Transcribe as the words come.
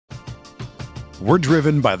We're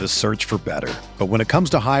driven by the search for better. But when it comes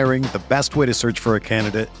to hiring, the best way to search for a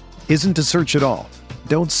candidate isn't to search at all.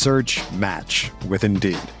 Don't search, match with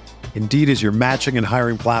Indeed. Indeed is your matching and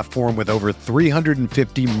hiring platform with over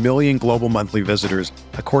 350 million global monthly visitors,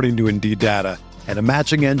 according to Indeed data, and a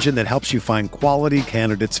matching engine that helps you find quality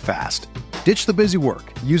candidates fast. Ditch the busy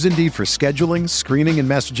work. Use Indeed for scheduling, screening, and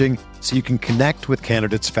messaging so you can connect with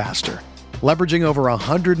candidates faster. Leveraging over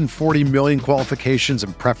 140 million qualifications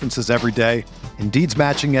and preferences every day, Indeed's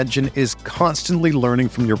matching engine is constantly learning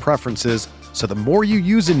from your preferences, so the more you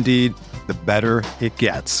use Indeed, the better it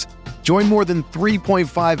gets. Join more than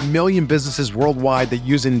 3.5 million businesses worldwide that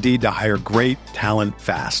use Indeed to hire great talent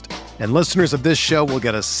fast. And listeners of this show will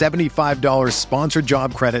get a $75 sponsored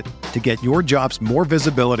job credit to get your jobs more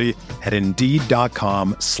visibility at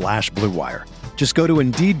Indeed.com/Blue Wire. Just go to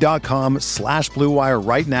Indeed.com/Blue Wire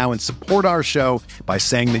right now and support our show by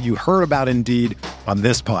saying that you heard about Indeed on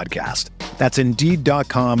this podcast. That's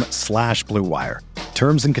Indeed.com/Blue Wire.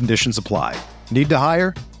 Terms and conditions apply. Need to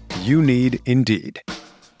hire? You need Indeed.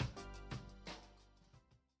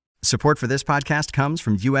 Support for this podcast comes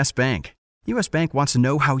from U.S. Bank. U.S. Bank wants to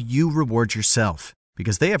know how you reward yourself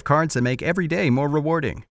because they have cards that make every day more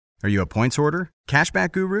rewarding. Are you a points hoarder,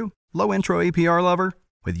 cashback guru, low intro APR lover?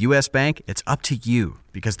 With U.S. Bank, it's up to you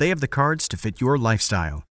because they have the cards to fit your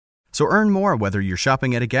lifestyle. So earn more whether you're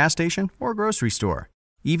shopping at a gas station or a grocery store,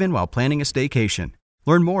 even while planning a staycation.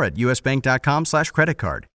 Learn more at usbank.com/credit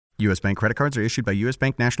card. U.S. Bank credit cards are issued by U.S.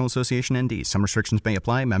 Bank National Association ND. Some restrictions may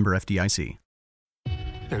apply. Member FDIC.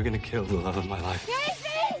 They're gonna kill the love of my life.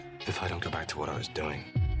 Casey! If I don't go back to what I was doing.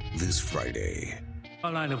 This Friday.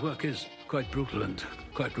 Our line of work is quite brutal and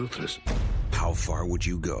quite ruthless. How far would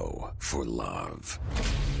you go for love?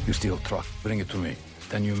 You steal truck, bring it to me.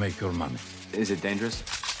 Then you make your money. Is it dangerous?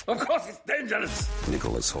 Of course it's dangerous!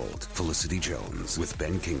 Nicholas Hoult, Felicity Jones, with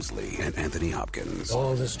Ben Kingsley and Anthony Hopkins.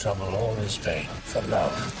 All this trouble, all this pain, for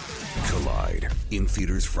love. Collide, in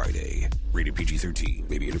theaters Friday. Rated PG-13,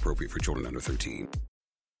 may be inappropriate for children under 13.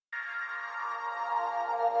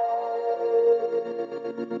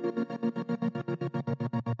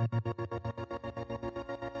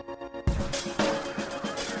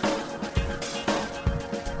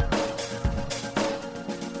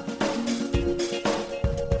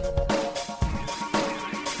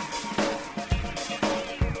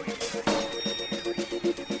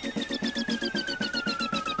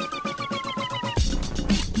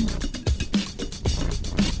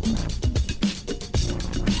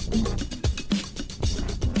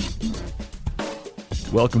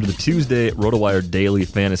 Welcome to the Tuesday RotoWire Daily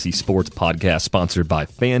Fantasy Sports Podcast, sponsored by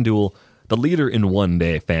FanDuel, the leader in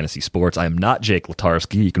one-day fantasy sports. I am not Jake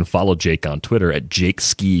Latarski. You can follow Jake on Twitter at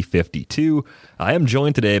JakeSki52. I am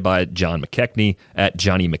joined today by John McKechnie at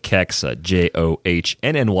Johnny McKechs,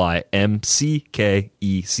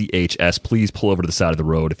 JohnnyMcKechs. Please pull over to the side of the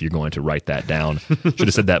road if you're going to write that down. Should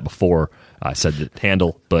have said that before I said the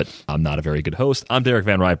handle, but I'm not a very good host. I'm Derek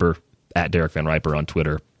Van Riper, at Derek Van Riper on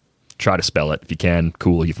Twitter. Try to spell it. If you can,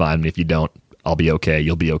 cool, you find me. If you don't, I'll be okay.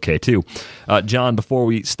 You'll be okay too. John, before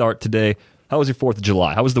we start today, how was your 4th of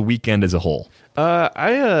July? How was the weekend as a whole?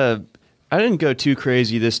 I didn't go too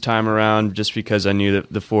crazy this time around just because I knew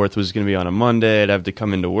that the 4th was going to be on a Monday. I'd have to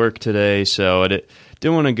come into work today, so I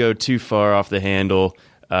didn't want to go too far off the handle.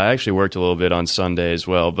 I actually worked a little bit on Sunday as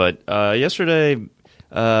well, but yesterday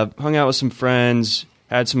hung out with some friends,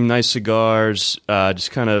 had some nice cigars, just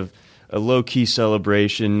kind of a low-key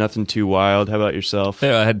celebration, nothing too wild. How about yourself?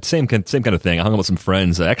 Yeah, I had same kind of thing. I hung out with some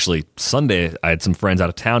friends. Actually, Sunday, I had some friends out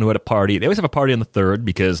of town who had a party. They always have a party on the 3rd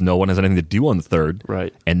because no one has anything to do on the 3rd.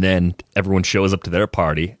 Right. And then everyone shows up to their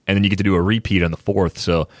party, and then you get to do a repeat on the 4th.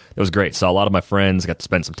 So it was great. Saw a lot of my friends. Got to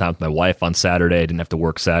spend some time with my wife on Saturday. Didn't have to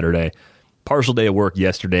work Saturday. Partial day of work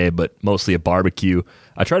yesterday, but mostly a barbecue.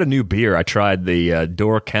 I tried a new beer. I tried the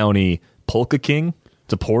Door County Polka King.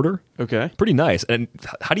 It's a porter. Okay. Pretty nice. And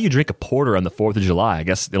how do you drink a porter on the 4th of July? I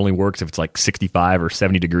guess it only works if it's like 65 or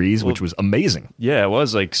 70 degrees, which was amazing. Yeah, it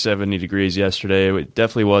was like 70 degrees yesterday. It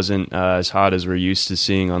definitely wasn't as hot as we're used to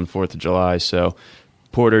seeing on the 4th of July. So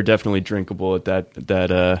porter definitely drinkable at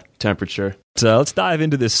that temperature. So let's dive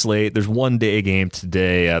into this slate. There's one day game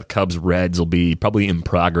today. Cubs-Reds will be probably in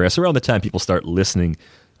progress around the time people start listening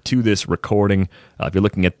to this recording. If you're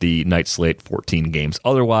looking at the night slate, 14 games.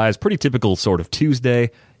 Otherwise, pretty typical sort of Tuesday.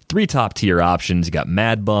 3 top-tier options. You got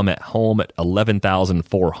Mad Bum at home at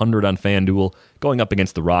 11,400 on FanDuel, going up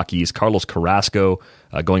against the Rockies. Carlos Carrasco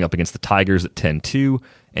going up against the Tigers at 10-2,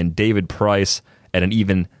 and David Price at an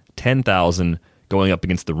even 10,000 going up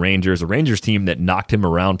against the Rangers, a Rangers team that knocked him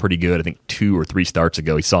around pretty good, I think 2 or 3 starts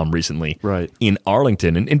ago. He saw him recently right in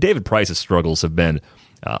Arlington. And David Price's struggles have been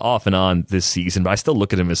off and on this season, but I still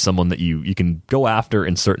look at him as someone that you can go after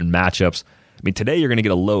in certain matchups. I mean, today you're going to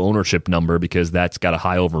get a low ownership number because that's got a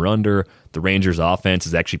high over-under. The Rangers' offense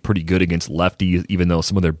is actually pretty good against lefties, even though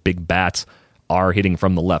some of their big bats are hitting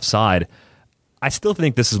from the left side. I still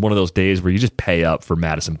think this is one of those days where you just pay up for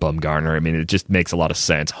Madison Bumgarner. I mean, it just makes a lot of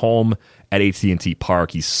sense. Home at AT&T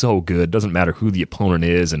Park, he's so good. Doesn't matter who the opponent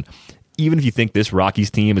is. And even if you think this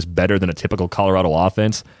Rockies team is better than a typical Colorado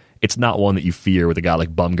offense, it's not one that you fear with a guy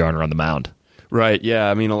like Bumgarner on the mound. Right, yeah.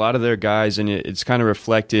 I mean, a lot of their guys, and it's kind of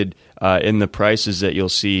reflected in the prices that you'll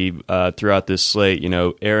see throughout this slate. You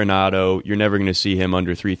know, Arenado, you're never going to see him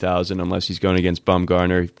under 3,000 unless he's going against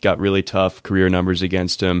Bumgarner. Got really tough career numbers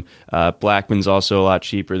against him. Blackman's also a lot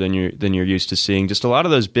cheaper than you're used to seeing. Just a lot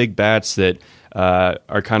of those big bats that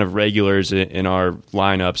are kind of regulars in our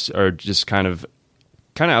lineups are just kind of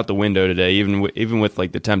out the window today, even with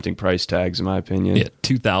like the tempting price tags, in my opinion. Yeah,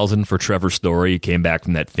 2,000 for Trevor Story. He came back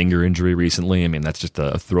from that finger injury recently. I mean, that's just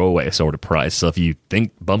a throwaway sort of price. So if you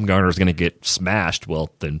think Bumgarner is going to get smashed,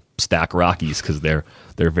 well, then stack Rockies because they're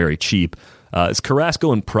very cheap. Is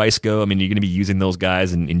Carrasco and Price go? I mean, you're going to be using those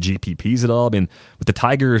guys in GPPs at all? I mean, with the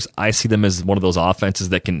Tigers, I see them as one of those offenses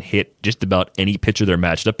that can hit just about any pitcher they're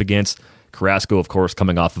matched up against. Carrasco, of course,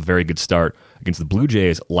 coming off a very good start against the Blue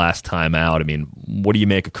Jays last time out. I mean, what do you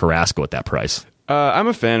make of Carrasco at that price? I'm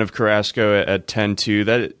a fan of Carrasco at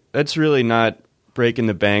 10-2. That's really not breaking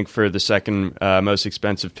the bank for the second most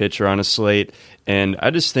expensive pitcher on a slate, and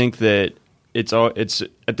I just think that it's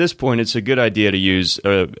at this point it's a good idea to use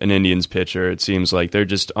an Indians pitcher. It seems like they're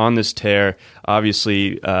just on this tear.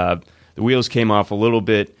 Obviously, the wheels came off a little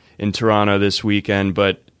bit in Toronto this weekend,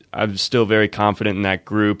 but I'm still very confident in that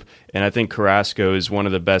group, and I think Carrasco is one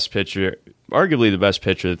of the best pitcher, arguably the best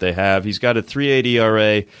pitcher that they have. He's got a 3.8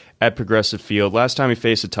 ERA at Progressive Field. Last time he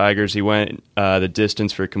faced the Tigers, he went the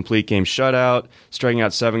distance for a complete game shutout, striking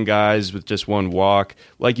out 7 guys with just 1 walk.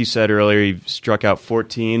 Like you said earlier, he struck out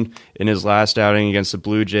 14 in his last outing against the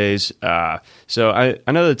Blue Jays. So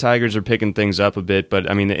I know the Tigers are picking things up a bit, but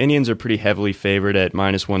I mean the Indians are pretty heavily favored at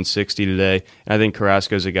minus 160 today. And I think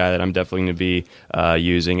Carrasco is a guy that I'm definitely going to be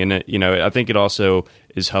using. And I think it also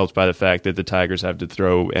is helped by the fact that the Tigers have to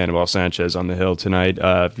throw Anibal Sanchez on the hill tonight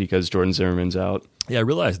because Jordan Zimmerman's out. Yeah, I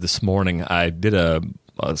realized this morning I did a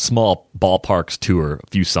small ballparks tour a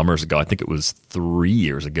few summers ago. I think it was 3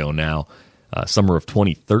 years ago now, summer of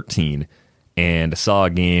 2013, and I saw a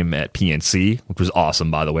game at PNC, which was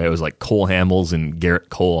awesome, by the way. It was like Cole Hamels and Garrett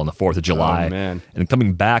Cole on the 4th of July. Oh, man. And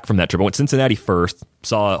coming back from that trip, I went to Cincinnati first,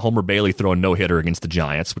 saw Homer Bailey throw a no-hitter against the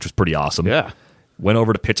Giants, which was pretty awesome. Yeah. Went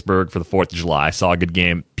over to Pittsburgh for the 4th of July, saw a good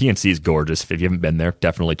game. PNC is gorgeous. If you haven't been there,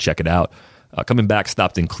 definitely check it out. Coming back,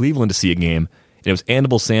 stopped in Cleveland to see a game. And it was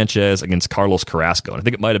Anibal Sanchez against Carlos Carrasco. And I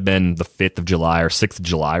think it might have been the 5th of July or 6th of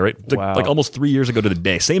July, right? Wow. Like almost 3 years ago to the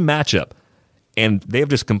day. Same matchup. And they have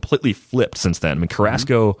just completely flipped since then. I mean,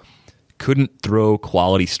 Carrasco couldn't throw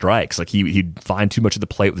quality strikes. Like he'd find too much of the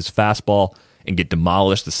plate with his fastball and get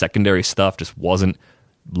demolished. The secondary stuff just wasn't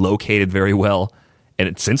located very well.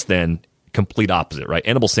 And since then, complete opposite, right?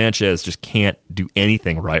 Anibal Sanchez just can't do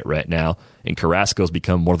anything right now. And Carrasco's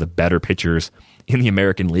become one of the better pitchers in the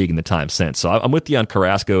American League in the time since. So I'm with you on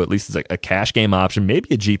Carrasco, at least as a cash game option,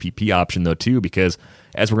 maybe a GPP option, though, too, because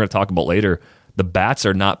as we're going to talk about later, the bats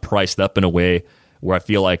are not priced up in a way where I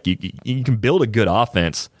feel like you can build a good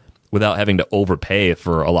offense without having to overpay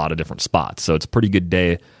for a lot of different spots. So it's a pretty good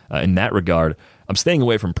day in that regard. I'm staying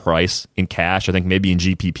away from price in cash. I think maybe in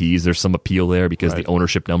GPPs there's some appeal there because the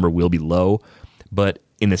ownership number will be low. But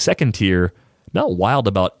in the second tier, not wild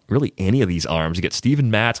about really any of these arms. You get Steven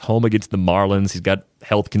Matz home against the Marlins. He's got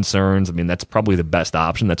health concerns. I mean, that's probably the best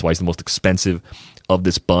option. That's why he's the most expensive of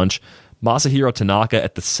this bunch. Masahiro Tanaka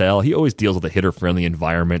at the cell. He always deals with a hitter-friendly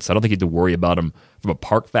environment, so I don't think you have to worry about him from a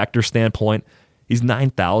park factor standpoint. He's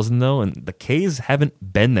 9,000, though, and the K's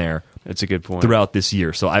haven't been there. That's a good point. Throughout this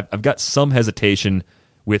year. So I've got some hesitation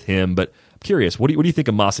with him, but I'm curious, what do you think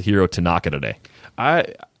of Masahiro Tanaka today?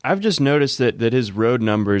 I've just noticed that his road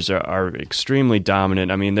numbers are extremely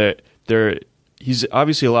dominant. I mean, he's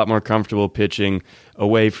obviously a lot more comfortable pitching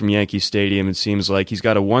away from Yankee Stadium. It seems like he's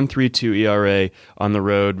got a 1.32 ERA on the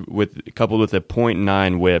road coupled with a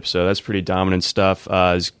 0.9 WHIP, so that's pretty dominant stuff.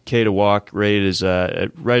 His K to walk rate is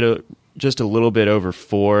just a little bit over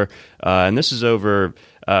 4, and this is over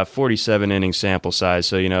 47 inning sample size.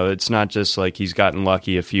 So it's not just like he's gotten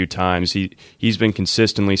lucky a few times. He's been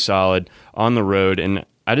consistently solid on the road, and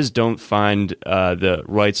I just don't find the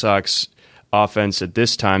White Sox offense at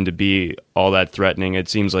this time to be all that threatening. It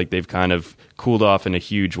seems like they've kind of cooled off in a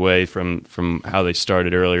huge way from how they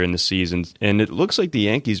started earlier in the season, and it looks like the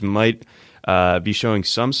Yankees might be showing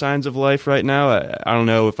some signs of life right now. I don't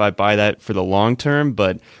know if I buy that for the long term,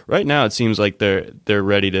 but right now it seems like they're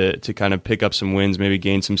ready to kind of pick up some wins, maybe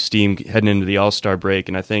gain some steam heading into the All-Star break.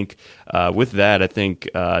 And I think with that, I think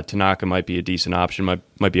Tanaka might be a decent option,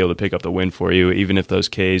 might be able to pick up the win for you, even if those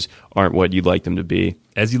Ks aren't what you'd like them to be.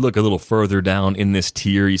 As you look a little further down in this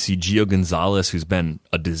tier, you see Gio Gonzalez, who's been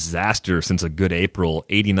a disaster since a good April,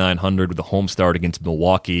 8,900 with a home start against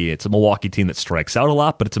Milwaukee. It's a Milwaukee team that strikes out a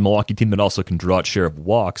lot, but it's a Milwaukee team that also can draw its share of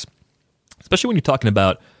walks, especially when you're talking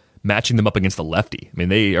about matching them up against the lefty. I mean,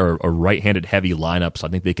 they are a right-handed heavy lineup, so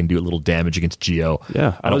I think they can do a little damage against Gio.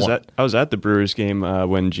 Yeah, I was at the Brewers game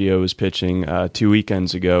when Gio was pitching 2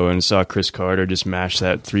 weekends ago and saw Chris Carter just mash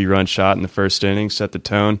that 3-run shot in the first inning, set the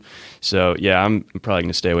tone. So, yeah, I'm probably going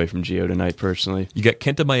to stay away from Gio tonight, personally. You got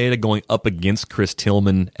Kenta Maeda going up against Chris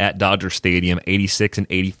Tillman at Dodger Stadium, 8,600 and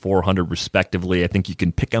 8,400 respectively. I think you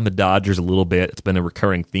can pick on the Dodgers a little bit. It's been a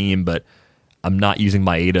recurring theme, but I'm not using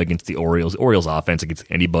Maeda against the Orioles. Orioles offense against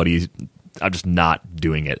anybody, I'm just not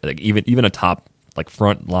doing it. Like even a top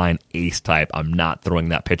front line ace type, I'm not throwing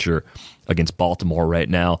that pitcher against Baltimore right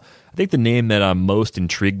now. I think the name that I'm most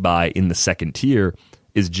intrigued by in the second tier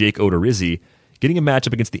is Jake Odorizzi, getting a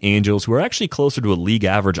matchup against the Angels, who are actually closer to a league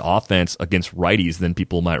average offense against righties than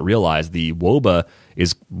people might realize. The WOBA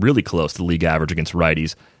is really close to the league average against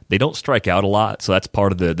righties. They don't strike out a lot, so that's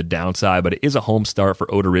part of the downside, but it is a home start for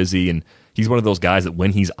Odorizzi, and he's one of those guys that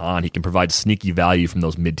when he's on, he can provide sneaky value from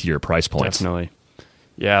those mid-tier price points. Definitely.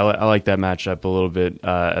 Yeah, I like that matchup a little bit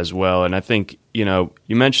as well. And I think, you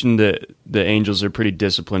mentioned that the Angels are pretty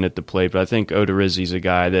disciplined at the plate, but I think Odorizzi's a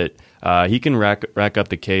guy that he can rack up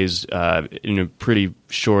the Ks in a pretty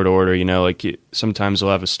short order. Sometimes he'll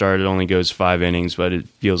have a start, it only goes 5 innings, but it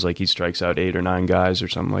feels like he strikes out 8 or 9 guys or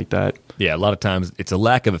something like that. Yeah, a lot of times it's a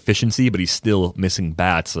lack of efficiency, but he's still missing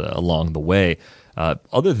bats along the way.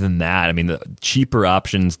 Other than that, I mean, the cheaper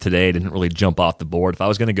options today didn't really jump off the board. If I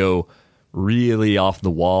was going to go really off the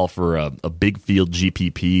wall for a big field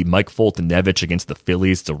GPP, Mike Foltynewicz against the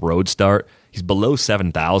Phillies, it's a road start. He's below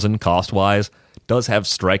 7,000 cost-wise, does have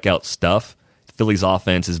strikeout stuff. The Phillies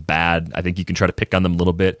offense is bad. I think you can try to pick on them a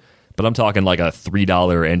little bit, but I'm talking like a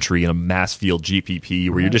 $3 entry in a mass field GPP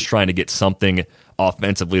where you're just trying to get something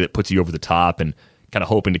offensively that puts you over the top and kind of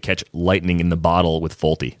hoping to catch lightning in the bottle with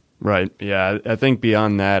Folty. Right. Yeah, I think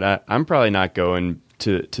beyond that, I'm probably not going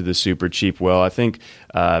to the super cheap well. I think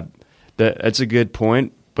that's a good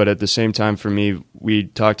point, but at the same time, for me, we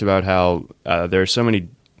talked about how there are so many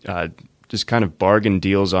just kind of bargain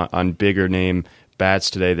deals on bigger name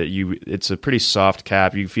bats today that it's a pretty soft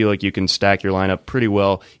cap. You feel like you can stack your lineup pretty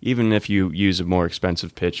well, even if you use a more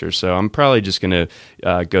expensive pitcher. So I'm probably just going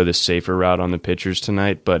to go the safer route on the pitchers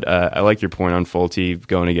tonight. But I like your point on Folty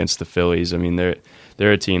going against the Phillies. I mean,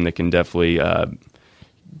 they're a team that can definitely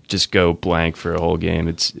just go blank for a whole game.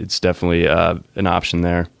 It's definitely an option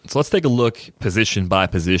there. So let's take a look position by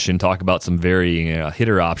position, talk about some varying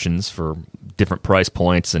hitter options for different price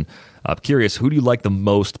points. And I'm curious, who do you like the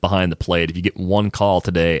most behind the plate? If you get one call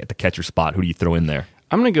today at the catcher spot, who do you throw in there?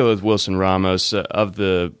 I'm going to go with Wilson Ramos of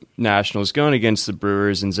the Nationals going against the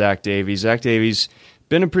Brewers and Zach Davies. Zach Davies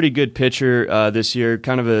been a pretty good pitcher this year,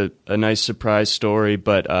 kind of a nice surprise story,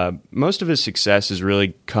 but most of his success has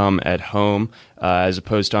really come at home as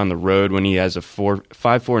opposed to on the road when he has a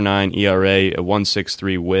 5.49 ERA, a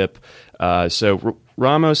 1.63 WHIP. So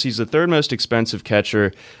Ramos, he's the third most expensive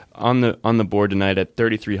catcher on the board tonight at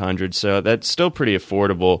 3,300. So that's still pretty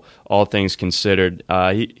affordable, all things considered.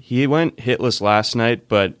 He went hitless last night,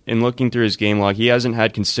 but in looking through his game log, he hasn't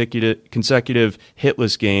had consecutive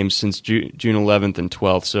hitless games since June 11th and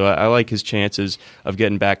 12th. So I like his chances of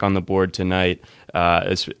getting back on the board tonight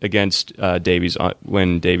against Davies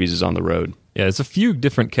when Davies is on the road. Yeah, there's a few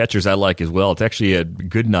different catchers I like as well. It's actually a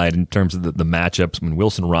good night in terms of the matchups. I mean,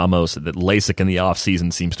 Wilson Ramos, that LASIK in the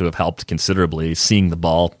offseason seems to have helped considerably. Seeing the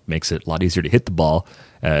ball makes it a lot easier to hit the ball,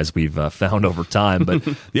 as we've found over time. But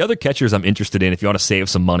the other catchers I'm interested in, if you want to save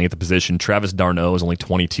some money at the position, Travis d'Arnaud is only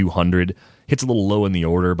 2,200. Hits a little low in the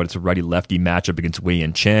order, but it's a righty-lefty matchup against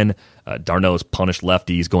Wei-Yin Chen. D'Arnaud's punished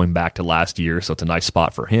lefties going back to last year, so it's a nice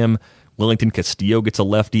spot for him. Wellington Castillo gets a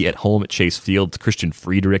lefty at home at Chase Field. It's Christian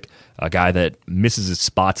Friedrich, a guy that misses his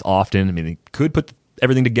spots often. I mean, he could put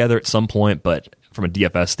everything together at some point, but from a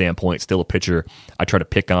DFS standpoint, still a pitcher I try to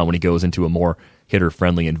pick on when he goes into a more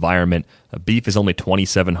hitter-friendly environment. Beef is only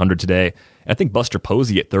 2,700 today. And I think Buster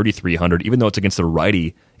Posey at 3,300, even though it's against a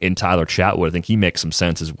righty in Tyler Chatwood, I think he makes some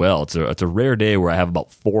sense as well. It's a rare day where I have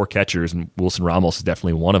about 4 catchers, and Wilson Ramos is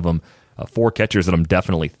definitely one of them. 4 catchers that I'm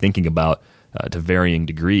definitely thinking about to varying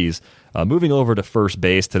degrees. Moving over to first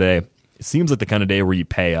base today, it seems like the kind of day where you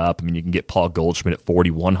pay up. I mean, you can get Paul Goldschmidt at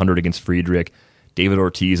 4,100 against Friedrich. David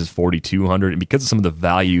Ortiz is 4,200. And because of some of the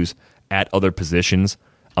values at other positions,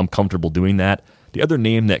 I'm comfortable doing that. The other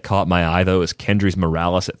name that caught my eye, though, is Kendrys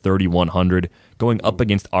Morales at 3,100, going up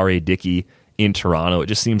against R.A. Dickey in Toronto. It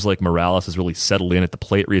just seems like Morales has really settled in at the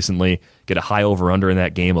plate recently, get a high over-under in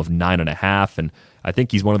that game of 9.5, and I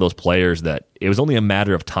think he's one of those players that it was only a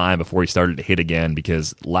matter of time before he started to hit again,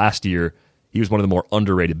 because last year he was one of the more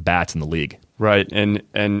underrated bats in the league. Right, and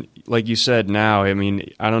like you said now, I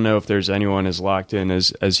mean, I don't know if there's anyone as locked in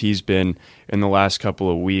as he's been in the last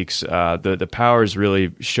couple of weeks. The power is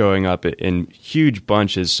really showing up in huge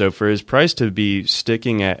bunches. So for his price to be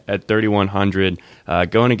sticking at 3,100,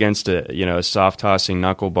 going against a soft tossing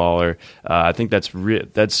knuckleballer, I think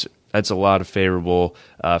that's a lot of favorable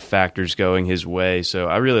factors going his way. So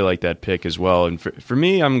I really like that pick as well. And for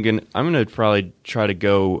me, I'm gonna probably try to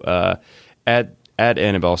go at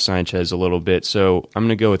Anibal Sanchez a little bit. So I'm going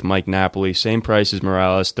to go with Mike Napoli, same price as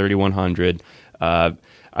Morales, 3,100.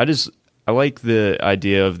 I like the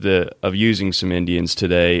idea of using some Indians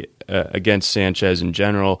today against Sanchez in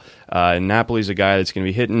general. And Napoli's a guy that's going to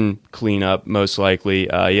be hitting cleanup most likely.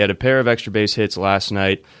 He had a pair of extra base hits last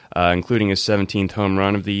night, including his 17th home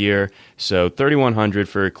run of the year. So 3,100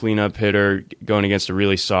 for a cleanup hitter going against a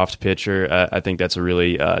really soft pitcher. I think that's a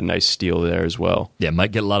really nice steal there as well. Yeah,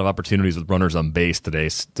 might get a lot of opportunities with runners on base today.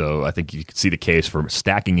 So I think you could see the case for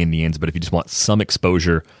stacking Indians. But if you just want some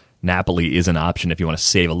exposure, Napoli is an option if you want to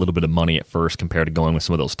save a little bit of money at first compared to going with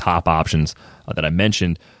some of those top options that I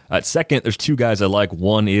mentioned. At second, there's two guys I like.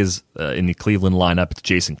 One is in the Cleveland lineup. It's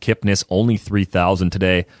Jason Kipnis, only 3,000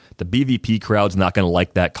 today. The BVP crowd's not going to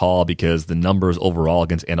like that call because the numbers overall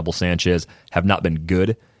against Anibal Sanchez have not been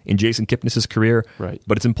good in Jason Kipnis' career. Right.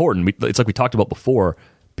 But it's important. It's like we talked about before.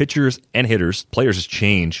 Pitchers and hitters, players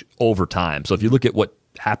change over time. So if you look at what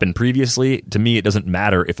happened previously, to me, it doesn't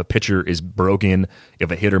matter if a pitcher is broken,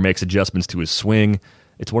 if a hitter makes adjustments to his swing.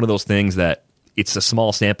 It's one of those things that it's a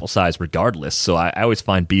small sample size regardless. So I always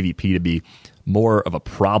find BVP to be more of a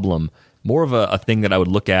problem, more of a thing that I would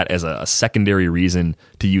look at as a secondary reason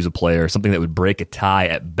to use a player, something that would break a tie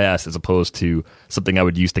at best, as opposed to something I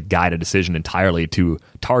would use to guide a decision entirely to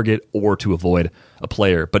target or to avoid a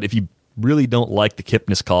player. But if you really don't like the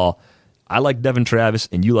Kipnis call, I like Devin Travis,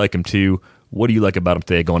 and you like him too. What do you like about him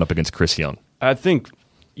today going up against Chris Young? I think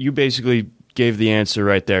you basically gave the answer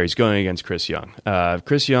right there. He's going against Chris Young.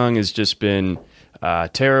 Chris Young has just been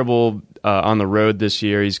terrible on the road this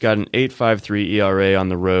year. He's got an 8.53 ERA on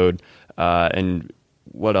the road. And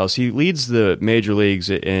what else? He leads the major leagues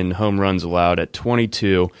in home runs allowed at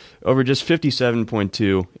 22 over just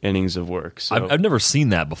 57.2 innings of work. So I've never seen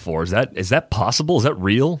that before. Is that possible? Is that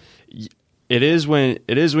real? It is when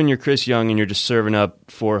you're Chris Young and you're just serving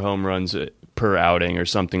up 4 home runs per outing or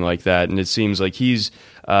something like that. And it seems like he's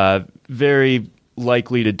very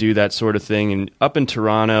likely to do that sort of thing. And up in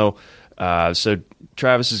Toronto, so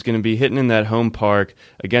Travis is going to be hitting in that home park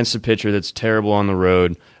against a pitcher that's terrible on the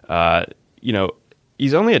road.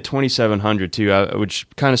 He's only at 2,700 too, which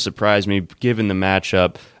kind of surprised me given the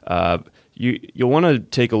matchup. You'll want to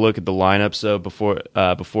take a look at the lineups though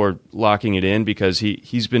before locking it in, because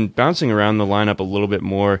he's been bouncing around the lineup a little bit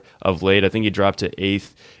more of late. I think he dropped to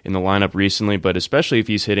 8th in the lineup recently, but especially if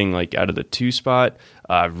he's hitting like out of the 2 spot,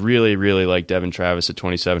 I really like Devin Travis at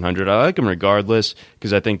 2,700. I like him regardless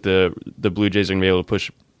because I think the Blue Jays are going to be able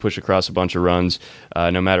to push across a bunch of runs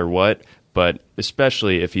no matter what. But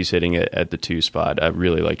especially if he's hitting it at the 2 spot, I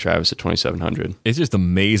really like Travis at 2,700. It's just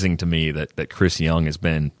amazing to me that Chris Young has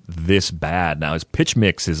been this bad. Now, his pitch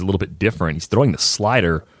mix is a little bit different. He's throwing the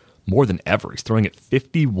slider more than ever. He's throwing it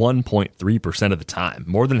 51.3% of the time.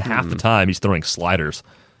 More than half the time, he's throwing sliders.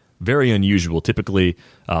 Very unusual. Typically,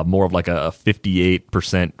 more of like a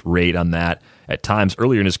 58% rate on that. At times,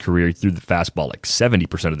 earlier in his career, he threw the fastball like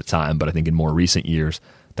 70% of the time, but I think in more recent years,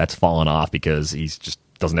 that's fallen off because he's just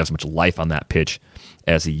doesn't have as much life on that pitch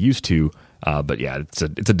as he used to. But yeah, it's a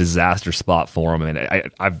disaster spot for him.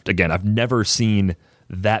 And I've never seen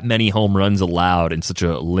that many home runs allowed in such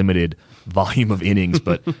a limited volume of innings.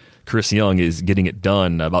 But Chris Young is getting it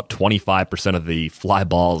done. About 25% of the fly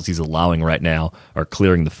balls he's allowing right now are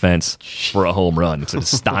clearing the fence for a home run. It's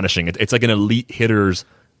astonishing. It's like an elite hitter's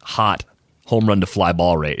hot home run to fly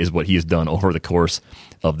ball rate is what he has done over the course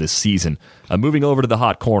of this season. Moving over to the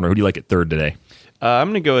hot corner, who do you like at third today?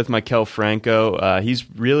 I'm going to go with Maikel Franco. He's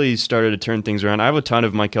really started to turn things around. I have a ton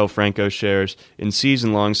of Maikel Franco shares in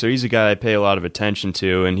season long, so he's a guy I pay a lot of attention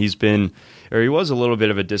to, and he's been or he was a little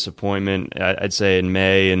bit of a disappointment, I'd say, in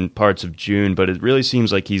May and parts of June, but it really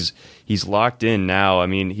seems like he's locked in now. I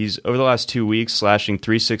mean, he's over the last 2 weeks slashing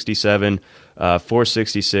 367,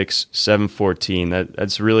 466, 714.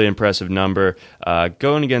 That's a really impressive number.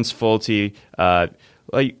 Going against Fulte,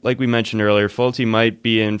 like we mentioned earlier, Fulte might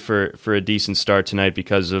be in for a decent start tonight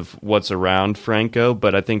because of what's around Franco,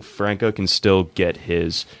 but I think Franco can still get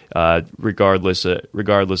his regardless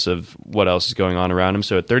of what else is going on around him.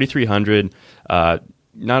 So at 3,300,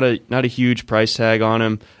 not a huge price tag on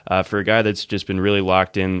him for a guy that's just been really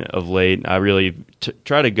locked in of late. I really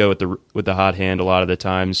try to go with the hot hand a lot of the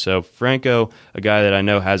times. So Franco, a guy that I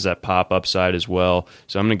know has that pop upside as well,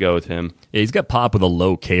 so I'm going to go with him. Yeah, he's got pop with a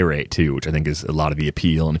low K rate too, which I think is a lot of the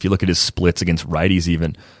appeal. And if you look at his splits against righties,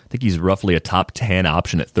 even I think he's roughly a top 10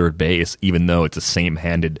 option at third base, even though it's a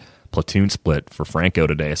same-handed platoon split for Franco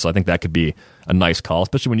today. So I think that could be a nice call,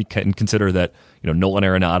 especially when you can consider that Nolan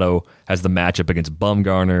Arenado has the matchup against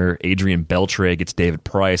Bumgarner, Adrian Beltre gets David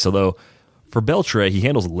Price, although for Beltre, he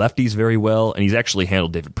handles lefties very well, and he's actually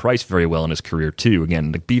handled David Price very well in his career too.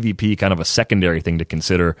 Again, the BVP kind of a secondary thing to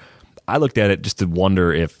consider. I looked at it just to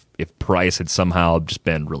wonder if Price had somehow just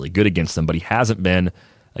been really good against them, but he hasn't been.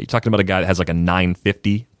 You're talking about a guy that has like a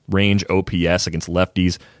 950 range OPS against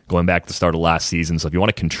lefties going back to the start of last season. So if you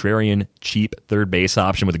want a contrarian, cheap third base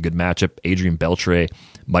option with a good matchup, Adrian Beltre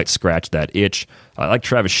might scratch that itch. I like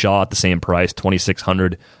Travis Shaw at the same price,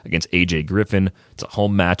 2,600 against AJ Griffin. It's a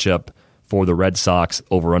home matchup for the Red Sox.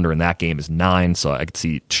 Over-under in that game is 9, so I could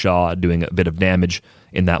see Shaw doing a bit of damage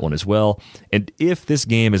in that one as well. And if this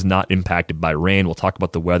game is not impacted by rain, we'll talk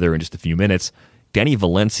about the weather in just a few minutes. Denny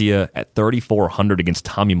Valencia at 3,400 against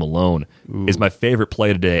Tommy Milone is my favorite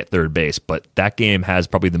play today at third base, but that game has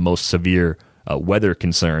probably the most severe weather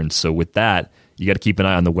concerns. So with that, you got to keep an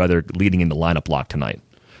eye on the weather leading into lineup lock tonight.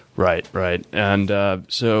 Right. And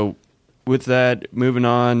so with that, moving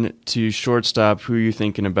on to shortstop, who are you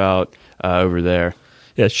thinking about over there?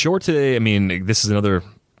 Yeah, short today, I mean, this is another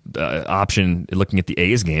option looking at the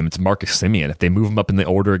A's game. It's Marcus Semien. If they move him up in the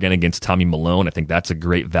order again against Tommy Milone, I think that's a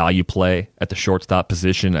great value play at the shortstop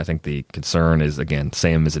position. I think the concern is, again,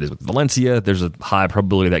 same as it is with Valencia. There's a high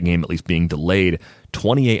probability of that game at least being delayed.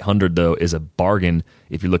 2,800, though, is a bargain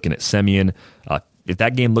if you're looking at Semien. If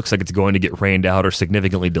that game looks like it's going to get rained out or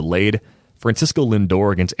significantly delayed, Francisco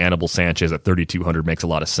Lindor against Anibal Sanchez at 3,200 makes a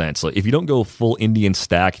lot of sense. So if you don't go full Indian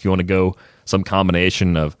stack, if you want to go some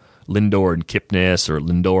combination of Lindor and Kipnis or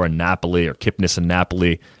Lindor and Napoli or Kipnis and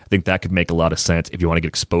Napoli, I think that could make a lot of sense if you want to get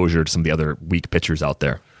exposure to some of the other weak pitchers out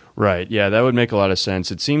there. Right, yeah, that would make a lot of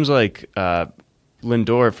sense. It seems like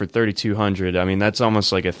Lindor for 3,200, I mean, that's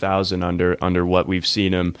almost like 1,000 under what we've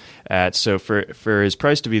seen him at. So for his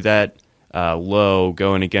price to be that low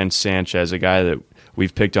going against Sanchez, a guy that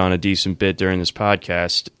we've picked on a decent bit during this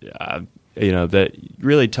podcast, that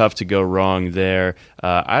really tough to go wrong there.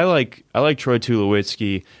 I like Troy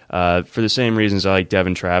Tulowitzki for the same reasons I like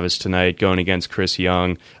Devin Travis tonight going against Chris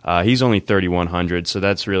Young. He's only 3,100, so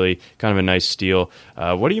that's really kind of a nice steal.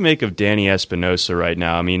 What do you make of Danny Espinosa right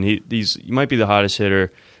now? I mean, he might be the hottest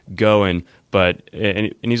hitter going, but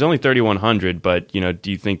and he's only 3,100. But do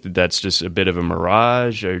you think that that's just a bit of a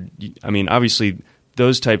mirage? Or I mean, obviously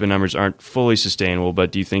those type of numbers aren't fully sustainable,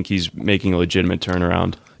 but do you think he's making a legitimate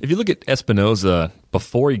turnaround? If you look at Espinosa,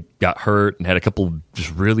 before he got hurt and had a couple just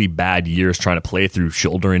really bad years trying to play through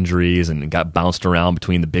shoulder injuries and got bounced around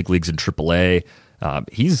between the big leagues and AAA,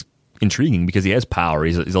 he's intriguing because he has power.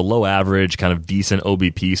 He's a low average, kind of decent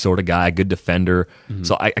OBP sort of guy, good defender. Mm-hmm.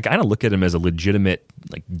 So I kind of look at him as a legitimate,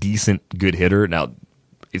 like decent, good hitter. Now,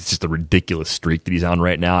 it's just a ridiculous streak that he's on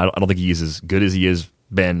right now. I don't think he's as good as he has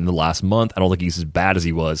been in the last month. I don't think he's as bad as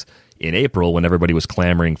he was in April when everybody was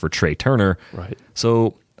clamoring for Trey Turner. Right.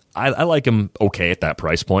 So I like him okay at that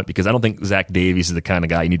price point because I don't think Zach Davies is the kind of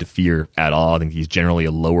guy you need to fear at all. I think he's generally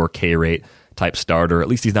a lower K rate type starter. At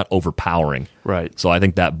least he's not overpowering. Right. So I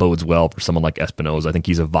think that bodes well for someone like Espinosa. I think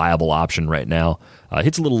he's a viable option right now.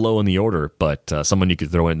 Hits a little low in the order, but someone you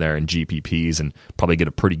could throw in there in GPPs and probably get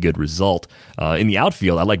a pretty good result. In the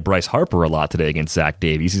outfield, I like Bryce Harper a lot today against Zach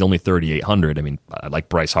Davies. He's only 3,800. I mean, I like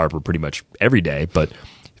Bryce Harper pretty much every day, but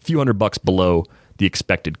a few $100 below the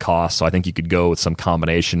expected cost. So I think you could go with some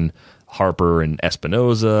combination Harper and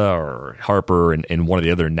Espinosa or Harper and one of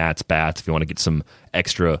the other Nats bats if you want to get some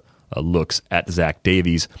extra looks at Zach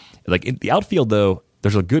Davies. Like in the outfield, though,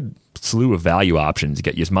 there's a good slew of value options. You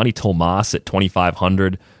got Yasmani Tomas at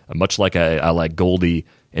 2,500. Much like I like Goldie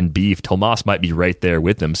and Beef, Tomas might be right there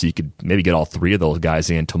with them, so you could maybe get all three of those guys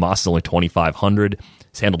in. Tomas is only 2,500.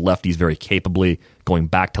 He's handled lefties very capably going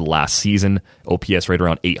back to last season. OPS right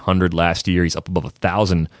around 800 last year. He's up above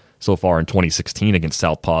 1,000 so far in 2016 against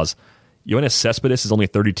Southpaws. Yoenis Cespedes is only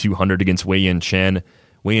 3,200 against Wei-Yin Chen.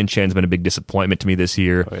 Wei-Yin Chen's been a big disappointment to me this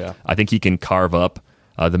year. Oh, yeah. I think he can carve up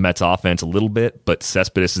the Mets offense a little bit, but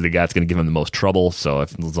Cespedes is the guy that's going to give him the most trouble. So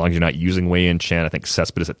as long as you're not using Wei-Yin Chen, I think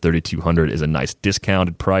Cespedes at 3,200 is a nice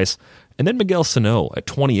discounted price. And then Miguel Sano at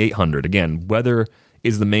 2,800. Again, weather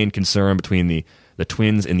is the main concern between the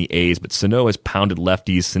Twins and the A's, but Sano has pounded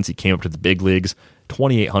lefties since he came up to the big leagues.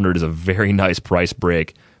 2,800 is a very nice price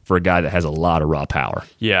break for a guy that has a lot of raw power.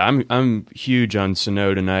 Yeah, I'm huge on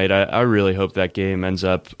Sano tonight. I really hope that game ends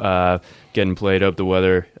up getting played. Hope the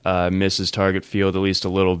weather misses target field at least a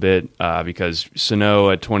little bit because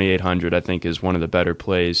Sano at 2,800 I think is one of the better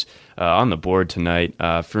plays on the board tonight.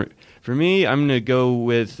 For me, I'm going to go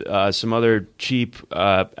with some other cheap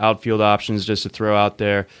outfield options just to throw out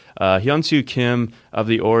there. Hyun-Soo Kim of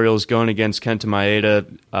the Orioles going against Kenta Maeda.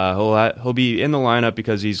 He'll be in the lineup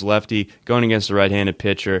because he's lefty, going against a right-handed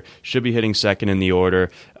pitcher. Should be hitting second in the order.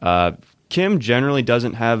 Kim generally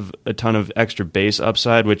doesn't have a ton of extra base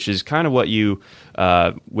upside, which is kind of what you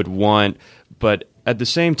would want. But at the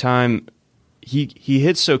same time, he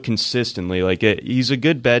hits so consistently. Like he's a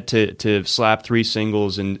good bet to slap 3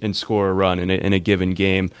 singles and score a run in a given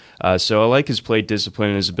game. So I like his plate discipline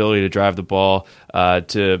and his ability to drive the ball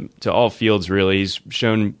to all fields. Really, he's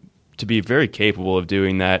shown to be very capable of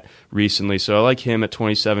doing that recently. So I like him at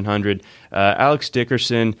 2,700. Alex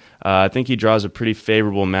Dickerson, I think he draws a pretty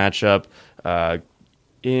favorable matchup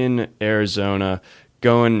in Arizona.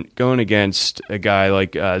 Going against a guy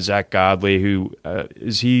like Zach Godley, who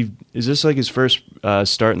is this like his first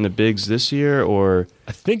start in the bigs this year, or?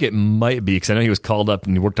 I think it might be, because I know he was called up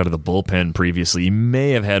and he worked out of the bullpen previously. He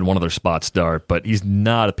may have had one other spot start, but he's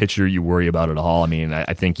not a pitcher you worry about at all. I mean,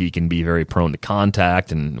 I think he can be very prone to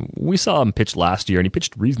contact, and we saw him pitch last year, and he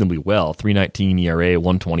pitched reasonably well, 3.19 ERA,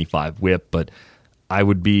 125 WHIP, but I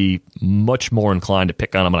would be much more inclined to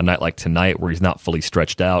pick on him on a night like tonight where he's not fully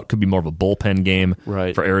stretched out. Could be more of a bullpen game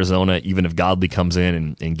for Arizona. Even if Godley comes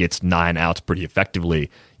in and gets 9 outs pretty effectively,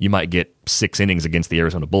 you might get 6 innings against the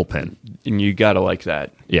Arizona bullpen. And you got to like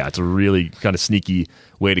that. Yeah, it's a really kind of sneaky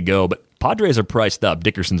way to go. But Padres are priced up.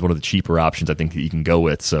 Dickerson's one of the cheaper options I think that you can go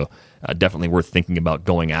with. So definitely worth thinking about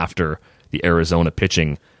going after the Arizona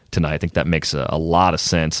pitching tonight. I think that makes a lot of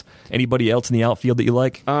sense. Anybody else in the outfield that you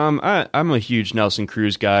like? I'm a huge Nelson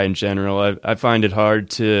Cruz guy in general. I find it hard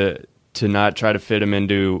to not try to fit him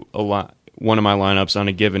into one of my lineups on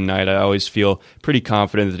a given night. I always feel pretty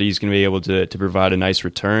confident that he's going to be able to provide a nice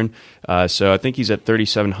return. So I think he's at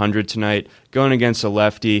 3,700 tonight, going against a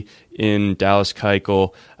lefty in Dallas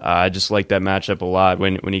Keuchel. I just like that matchup a lot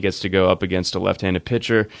when he gets to go up against a left-handed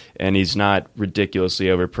pitcher, and he's not ridiculously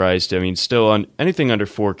overpriced. I mean, still on anything under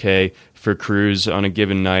 4K for Cruz on a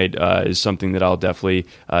given night is something that I'll definitely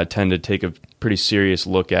tend to take a pretty serious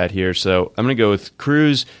look at here. So I'm going to go with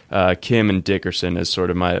Cruz, Kim, and Dickerson as sort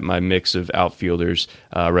of my mix of outfielders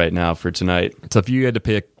right now for tonight. So if you had to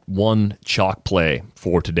pick one chalk play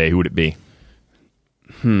for today, who would it be?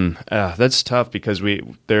 That's tough because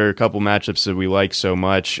there are a couple matchups that we like so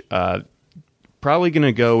much. Probably going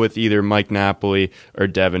to go with either Mike Napoli or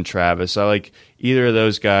Devin Travis. I like either of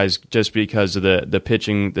those guys just because of the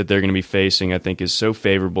pitching that they're going to be facing. I think is so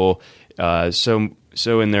favorable, so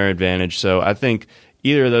in their advantage. So I think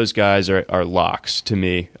either of those guys are locks to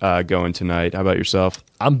me going tonight. How about yourself?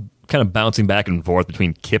 I'm kind of bouncing back and forth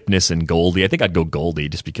between Kipnis and Goldie. I think I'd go Goldie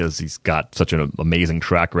just because he's got such an amazing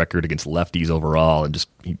track record against lefties overall, and just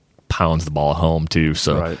he pounds the ball home too.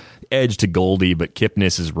 So edge to Goldie, but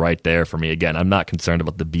Kipnis is right there for me. Again, I'm not concerned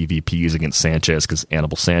about the BVPs against Sanchez because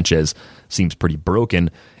Anibal Sanchez seems pretty broken.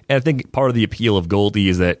 And I think part of the appeal of Goldie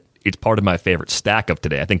is that it's part of my favorite stack of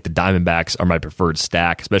today. I think the Diamondbacks are my preferred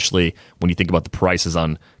stack, especially when you think about the prices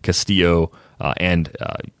on Castillo and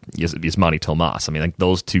Yasmani Tomas. I mean, like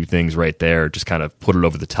those two things right there just kind of put it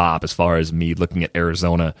over the top as far as me looking at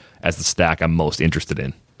Arizona as the stack I'm most interested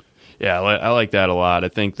in. Yeah, I like that a lot. I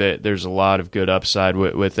think that there's a lot of good upside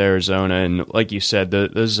with Arizona, and like you said,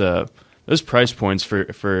 those price points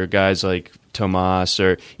for guys like Tomas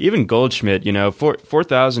or even Goldschmidt,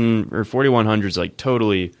 4,000 or 4,100 is like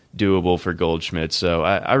totally doable for Goldschmidt. So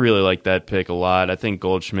I really like that pick a lot. I think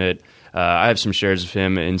Goldschmidt, I have some shares of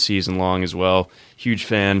him in season long as well. Huge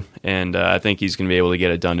fan, and I think he's going to be able to get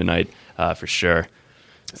it done tonight for sure.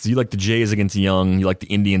 So you like the Jays against Young, you like the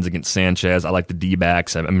Indians against Sanchez, I like the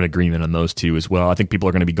D-backs. I'm in agreement on those two as well. I think people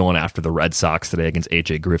are going to be going after the Red Sox today against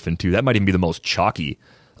A.J. Griffin too. That might even be the most chalky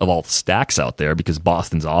of all the stacks out there because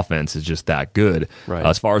Boston's offense is just that good. Right.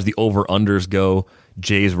 As far as the over-unders go,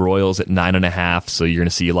 Jays Royals at 9.5, so you're going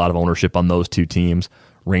to see a lot of ownership on those two teams.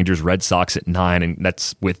 Rangers Red Sox at 9, and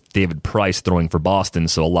that's with David Price throwing for Boston,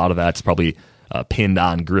 so a lot of that's probably pinned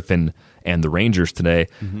on Griffin and the Rangers today.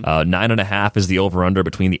 9.5 is the over-under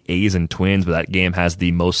between the A's and Twins, but that game has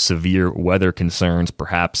the most severe weather concerns,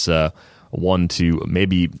 perhaps one to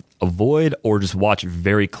maybe avoid or just watch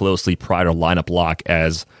very closely prior to lineup lock,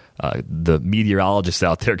 as the meteorologists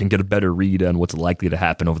out there can get a better read on what's likely to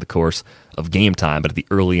happen over the course of game time. But the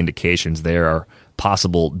early indications there are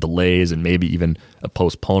possible delays and maybe even a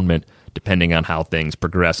postponement depending on how things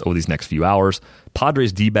progress over these next few hours.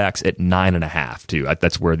 Padres D-backs at 9.5 too.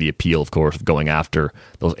 That's where the appeal, of course, of going after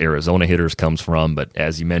those Arizona hitters comes from. But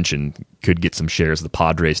as you mentioned, could get some shares of the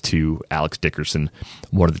Padres too. Alex Dickerson,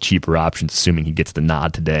 one of the cheaper options, assuming he gets the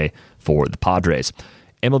nod today for the Padres.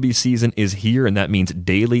 MLB season is here, and that means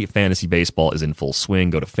daily fantasy baseball is in full swing.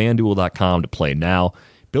 Go to FanDuel.com to play now.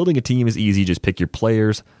 Building a team is easy. Just pick your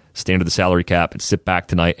players, stand to the salary cap, and sit back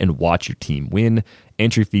tonight and watch your team win.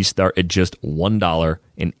 Entry fees start at just $1,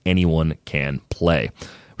 and anyone can play.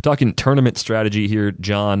 We're talking tournament strategy here,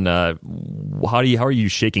 John. How are you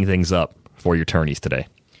shaking things up for your tourneys today?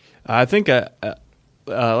 I think,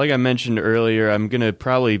 like I mentioned earlier, I'm going to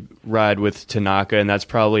probably ride with Tanaka, and that's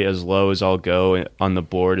probably as low as I'll go on the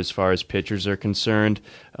board as far as pitchers are concerned.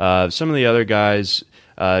 Some of the other guys,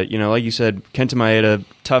 like you said, Kenta Maeda,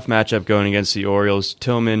 tough matchup going against the Orioles.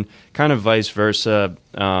 Tillman, kind of vice versa.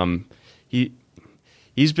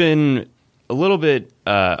 He's been a little bit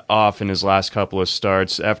off in his last couple of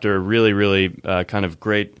starts after a really, really kind of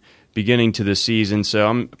great beginning to the season, so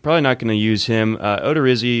I'm probably not going to use him.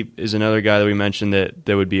 Odorizzi is another guy that we mentioned that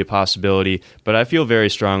would be a possibility, but I feel very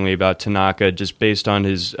strongly about Tanaka just based on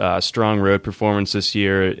his strong road performance this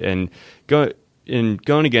year and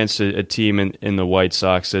going against a team in the White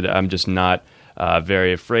Sox that I'm just not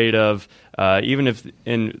very afraid of. Even if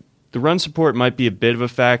the run support might be a bit of a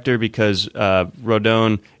factor because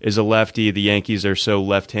Rodon is a lefty. The Yankees are so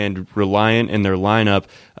left-hand reliant in their lineup.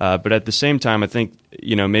 But at the same time, I think,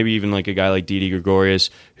 maybe even like a guy like Didi Gregorius,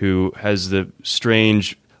 who has the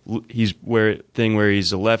strange thing where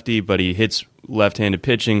he's a lefty, but he hits left-handed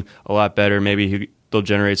pitching a lot better. Maybe they'll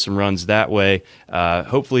generate some runs that way.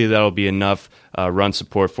 Hopefully that'll be enough run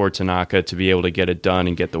support for Tanaka to be able to get it done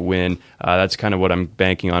and get the win. That's kind of what I'm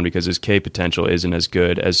banking on because his K potential isn't as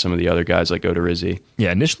good as some of the other guys like Odorizzi.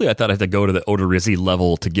 Yeah, initially I thought I had to go to the Odorizzi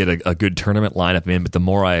level to get a good tournament lineup in, but the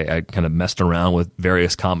more I kind of messed around with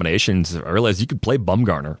various combinations, I realized you could play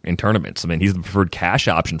Bumgarner in tournaments. I mean, he's the preferred cash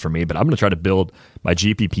option for me, but I'm going to try to build my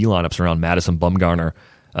GPP lineups around Madison Bumgarner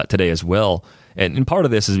today as well. And part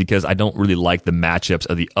of this is because I don't really like the matchups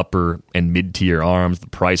of the upper and mid-tier arms, the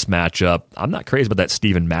price matchup. I'm not crazy about that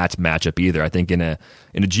Steven Matz matchup either. I think in a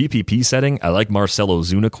GPP setting, I like Marcell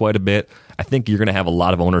Ozuna quite a bit. I think you're going to have a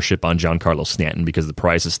lot of ownership on Giancarlo Stanton because the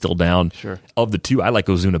price is still down. Sure. Of the two, I like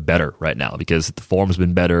Ozuna better right now because the form's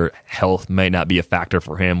been better. Health may not be a factor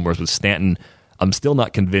for him, whereas with Stanton, I'm still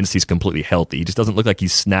not convinced he's completely healthy. He just doesn't look like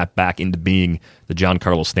he's snapped back into being the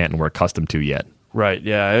Giancarlo Stanton we're accustomed to yet. Right,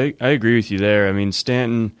 yeah, I agree with you there. I mean,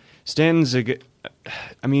 Stanton's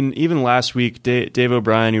even last week, Dave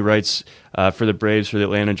O'Brien, who writes for the Braves for the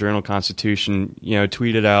Atlanta Journal-Constitution,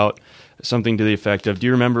 tweeted out something to the effect of, do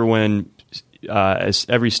you remember when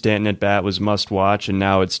every Stanton at-bat was must-watch, and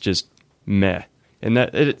now it's just meh? And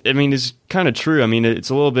that, is kind of true. I mean, it's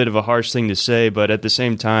a little bit of a harsh thing to say, but at the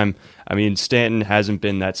same time, I mean, Stanton hasn't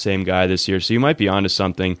been that same guy this year, so you might be onto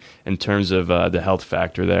something in terms of the health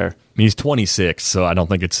factor there. I mean, he's 26, so I don't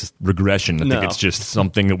think it's regression. I think it's just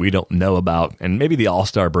something that we don't know about. And maybe the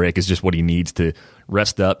All-Star break is just what he needs to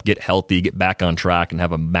rest up, get healthy, get back on track, and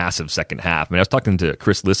have a massive second half. I mean, I was talking to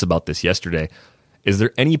Chris Liss about this yesterday. Is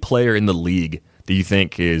there any player in the league that you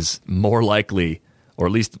think is more likely, or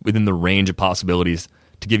at least within the range of possibilities,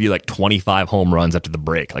 to give you like 25 home runs after the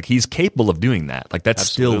break? Like, he's capable of doing that. Like, that's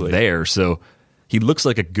Absolutely. Still there. So he looks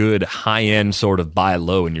like a good high-end sort of buy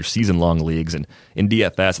low in your season-long leagues. And in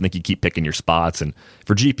DFS, I think you keep picking your spots. And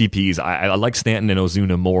for GPPs, I like Stanton and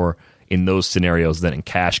Ozuna more in those scenarios than in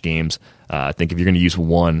cash games. I think if you're going to use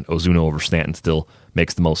one, Ozuna over Stanton still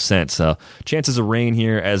makes the most sense. Chances of rain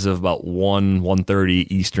here as of about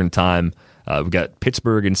 1:30 Eastern time. We've got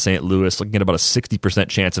Pittsburgh and St. Louis looking at about a 60%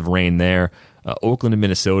 chance of rain there. Oakland and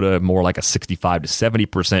Minnesota, more like a 65 to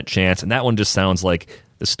 70% chance. And that one just sounds like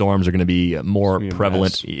the storms are going to be more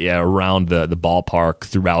prevalent around the ballpark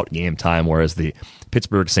throughout game time, whereas the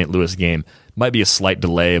Pittsburgh-St. Louis game might be a slight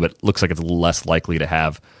delay, but looks like it's less likely to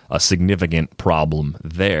have a significant problem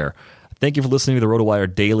there. Thank you for listening to the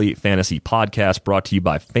RotoWire Daily Fantasy Podcast, brought to you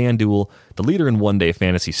by FanDuel, the leader in one-day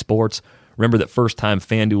fantasy sports. Remember that first-time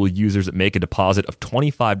FanDuel users that make a deposit of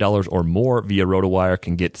 $25 or more via RotoWire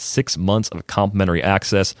can get 6 months of complimentary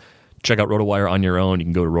access. Check out RotoWire on your own. You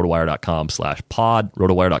can go to rotowire.com/pod,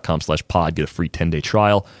 rotowire.com/pod, get a free 10-day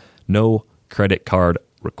trial. No credit card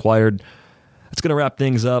required. That's going to wrap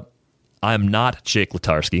things up. I'm not Jake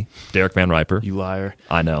Latarski, Derek Van Riper. You liar.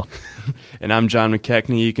 I know. And I'm John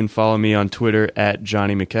McKechnie. You can follow me on Twitter at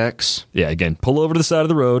Johnny McKex. Yeah, again, pull over to the side of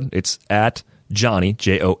the road. It's at Johnny,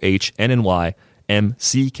 JOHNNY,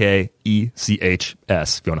 MCKECHS.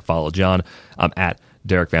 If you want to follow John, I'm at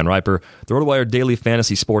Derek Van Riper. The RotoWire Daily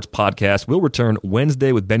Fantasy Sports Podcast will return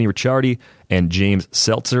Wednesday with Benny Ricciardi and James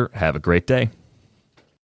Seltzer. Have a great day.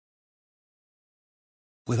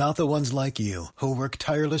 Without the ones like you, who work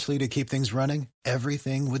tirelessly to keep things running,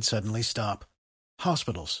 everything would suddenly stop.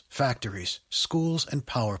 Hospitals, factories, schools, and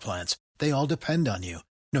power plants, they all depend on you.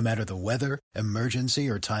 No matter the weather, emergency,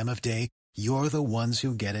 or time of day, you're the ones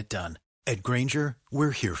who get it done. At Grainger,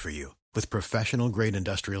 we're here for you with professional-grade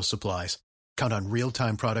industrial supplies. Count on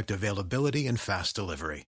real-time product availability and fast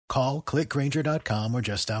delivery. Call, click Grainger.com, or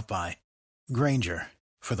just stop by. Grainger,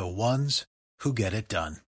 for the ones who get it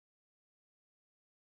done.